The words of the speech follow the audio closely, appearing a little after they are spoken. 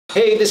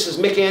Hey, this is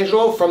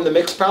MicAngelo from the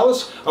Mix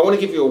Palace. I want to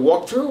give you a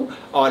walkthrough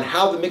on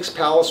how the Mix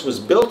Palace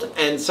was built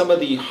and some of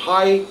the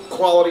high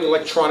quality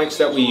electronics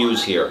that we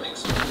use here.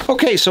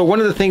 Okay, so one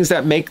of the things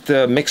that make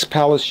the Mix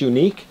Palace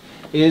unique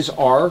is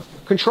our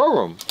control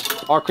room.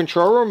 Our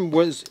control room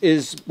was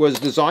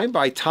designed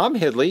by Tom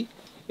Hidley.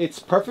 It's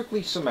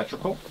perfectly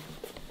symmetrical.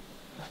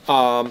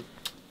 We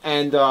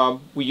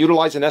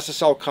utilize an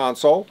SSL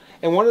console.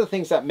 And one of the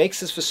things that makes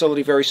this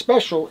facility very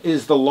special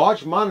is the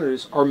large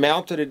monitors are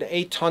mounted in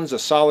 8 tons of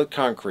solid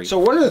concrete. So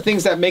one of the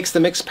things that makes the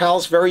Mix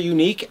Palace very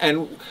unique,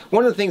 and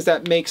one of the things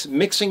that makes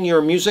mixing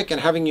your music and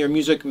having your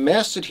music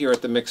mastered here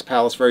at the Mix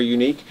Palace very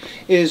unique,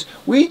 is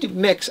we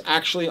mix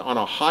actually on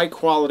a high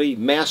quality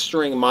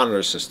mastering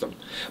monitor system.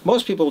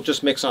 Most people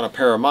just mix on a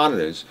pair of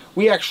monitors.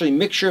 We actually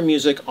mix your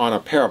music on a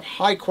pair of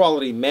high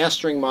quality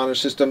mastering monitor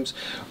systems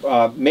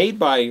made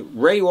by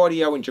Ray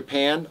Audio in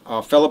Japan,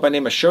 a fellow by the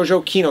name of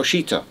Shojo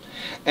Kinoshita.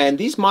 And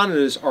these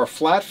monitors are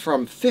flat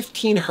from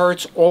 15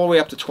 hertz all the way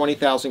up to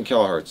 20,000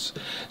 kilohertz.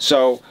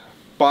 So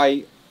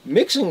by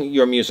mixing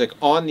your music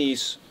on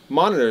these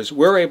monitors,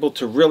 we're able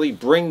to really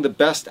bring the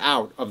best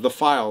out of the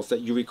files that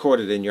you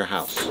recorded in your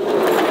house.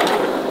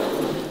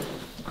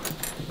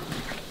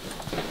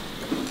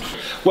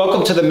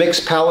 Welcome to the Mix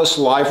Palace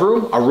Live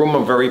Room, a room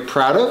I'm very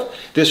proud of.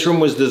 This room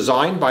was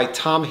designed by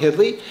Tom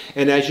Hidley,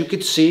 and as you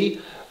can see,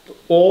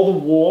 all the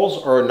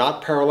walls are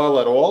not parallel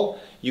at all.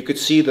 You could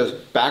see the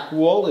back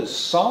wall is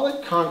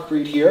solid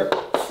concrete here,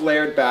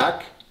 flared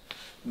back.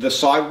 The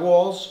side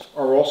walls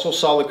are also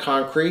solid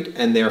concrete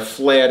and they're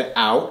flared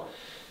out.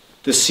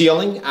 The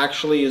ceiling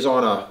actually is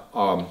on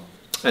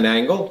an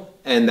angle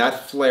and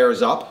that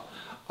flares up.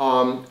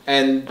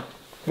 And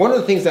one of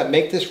the things that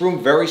make this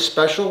room very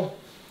special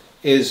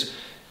is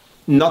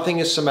nothing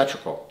is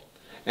symmetrical.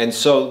 And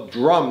so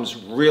drums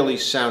really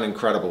sound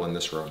incredible in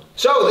this room.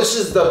 So this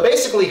is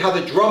basically how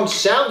the drums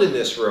sound in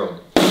this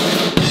room.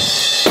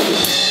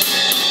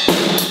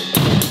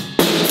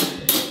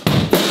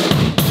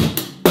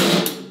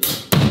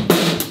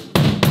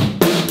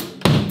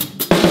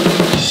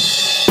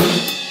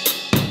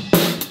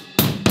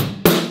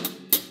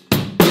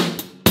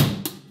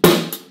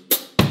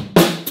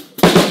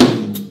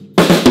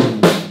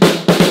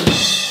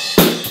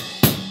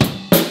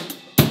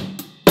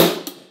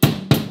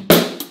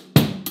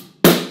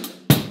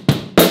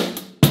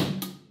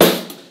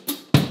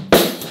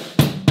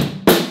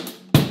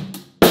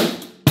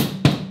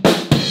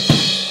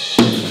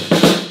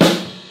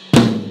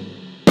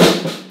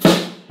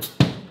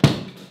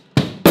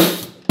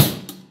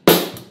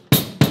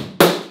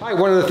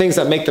 One of the things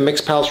that make the Mix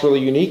Palace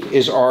really unique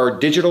is our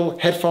digital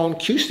headphone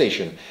cue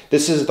station.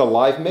 This is the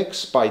Live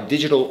Mix by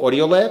Digital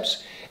Audio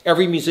Labs.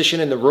 Every musician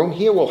in the room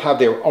here will have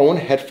their own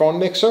headphone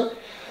mixer.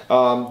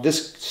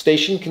 This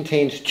station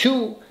contains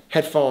 2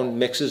 headphone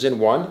mixes in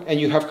one, and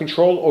you have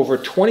control over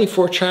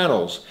 24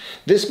 channels.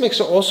 This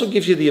mixer also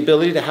gives you the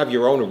ability to have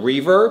your own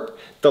reverb,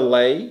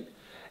 delay,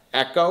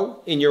 echo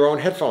in your own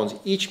headphones.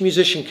 Each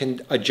musician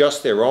can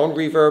adjust their own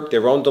reverb,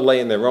 their own delay,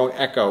 and their own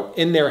echo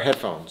in their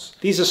headphones.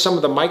 These are some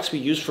of the mics we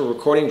use for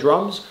recording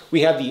drums.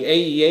 We have the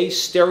AEA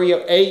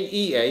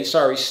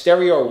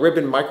stereo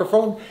ribbon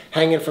microphone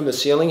hanging from the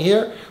ceiling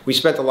here. We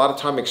spent a lot of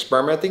time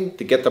experimenting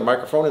to get the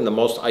microphone in the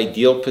most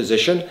ideal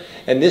position.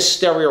 And this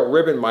stereo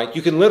ribbon mic,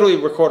 you can literally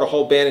record a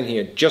whole band in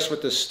here just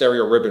with this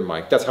stereo ribbon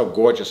mic. That's how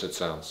gorgeous it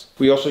sounds.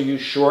 We also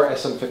use Shure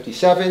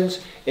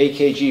SM57s,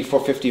 AKG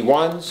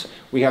 451s.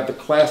 We have the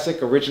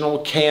classic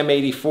original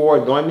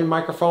KM84 Neumann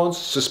microphones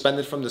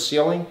suspended from the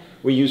ceiling.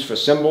 We use for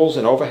cymbals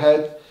and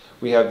overhead.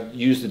 We have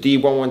used the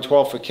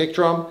D1112 for kick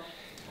drum.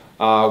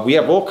 We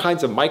have all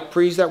kinds of mic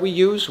pre's that we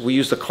use. We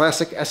use the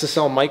classic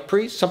SSL mic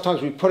pre's.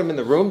 Sometimes we put them in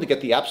the room to get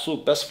the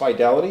absolute best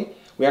fidelity.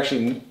 We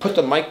actually put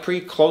the mic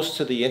pre close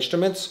to the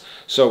instruments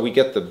so we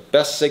get the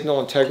best signal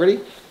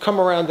integrity. Come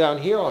around down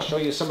here, I'll show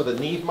you some of the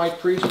Neve mic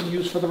pre's we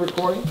use for the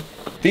recording.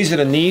 These are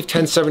the Neve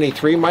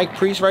 1073 mic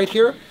pre's right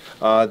here.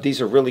 These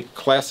are really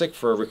classic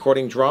for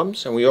recording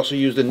drums, and we also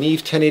use the Neve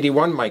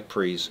 1081 mic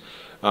pre's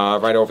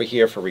right over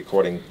here for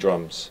recording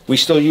drums. We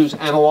still use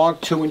analog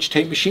 2-inch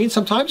tape machines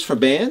sometimes for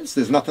bands.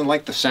 There's nothing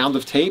like the sound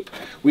of tape.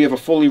 We have a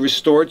fully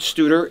restored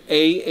Studer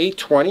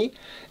A820,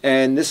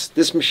 and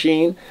this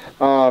machine,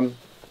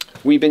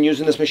 we've been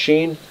using this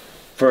machine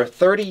for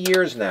 30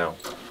 years now,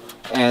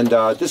 and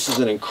this is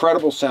an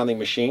incredible sounding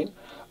machine.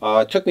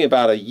 It took me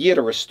about a year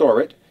to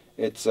restore it.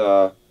 It's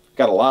got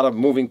a lot of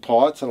moving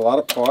parts and a lot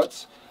of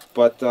parts.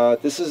 But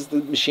this is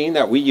the machine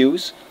that we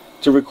use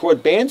to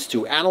record bands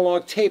to,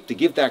 analog tape, to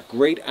give that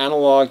great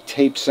analog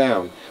tape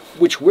sound,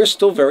 which we're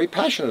still very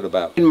passionate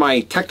about. In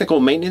my technical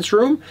maintenance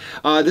room,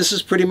 this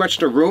is pretty much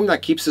the room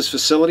that keeps this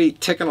facility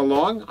ticking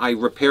along. I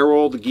repair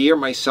all the gear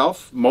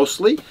myself,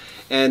 mostly,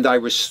 and I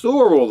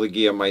restore all the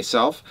gear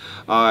myself,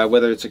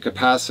 whether it's a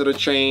capacitor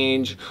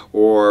change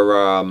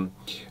or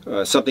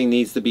something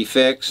needs to be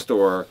fixed,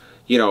 or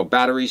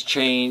batteries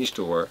changed,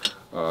 or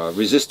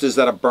resistors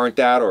that are burnt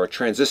out, or a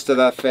transistor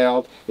that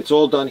failed. It's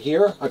all done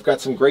here. I've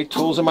got some great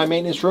tools in my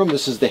maintenance room.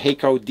 This is the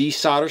Heiko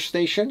desolder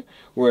station,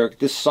 where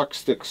this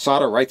sucks the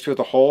solder right through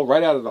the hole,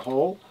 right out of the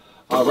hole.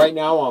 Right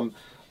now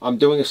I'm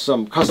doing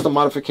some custom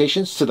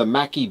modifications to the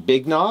Mackie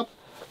Big Knob.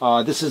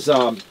 This is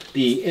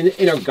the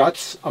inner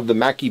guts of the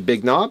Mackie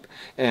Big Knob,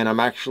 and I'm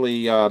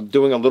actually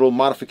doing a little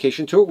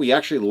modification to it. We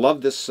actually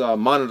love this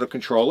monitor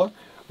controller.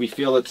 We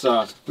feel it's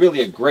really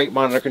a great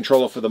monitor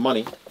controller for the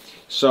money.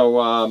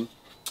 So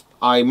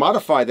I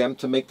modify them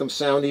to make them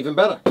sound even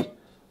better.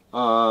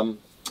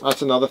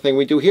 That's another thing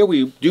we do here.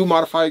 We do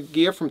modify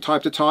gear from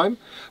time to time,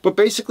 but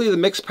basically the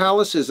Mix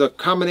Palace is a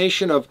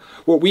combination of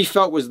what we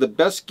felt was the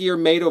best gear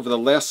made over the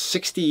last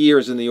 60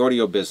 years in the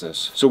audio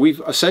business. So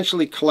we've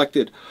essentially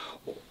collected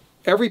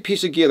every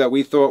piece of gear that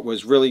we thought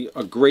was really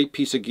a great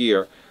piece of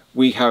gear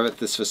we have at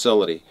this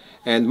facility.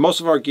 And most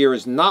of our gear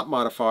is not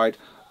modified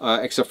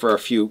except for a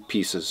few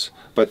pieces.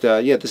 But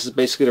yeah, this is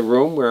basically the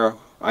room where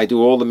I do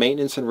all the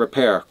maintenance and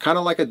repair. Kind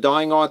of like a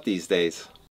dying art these days.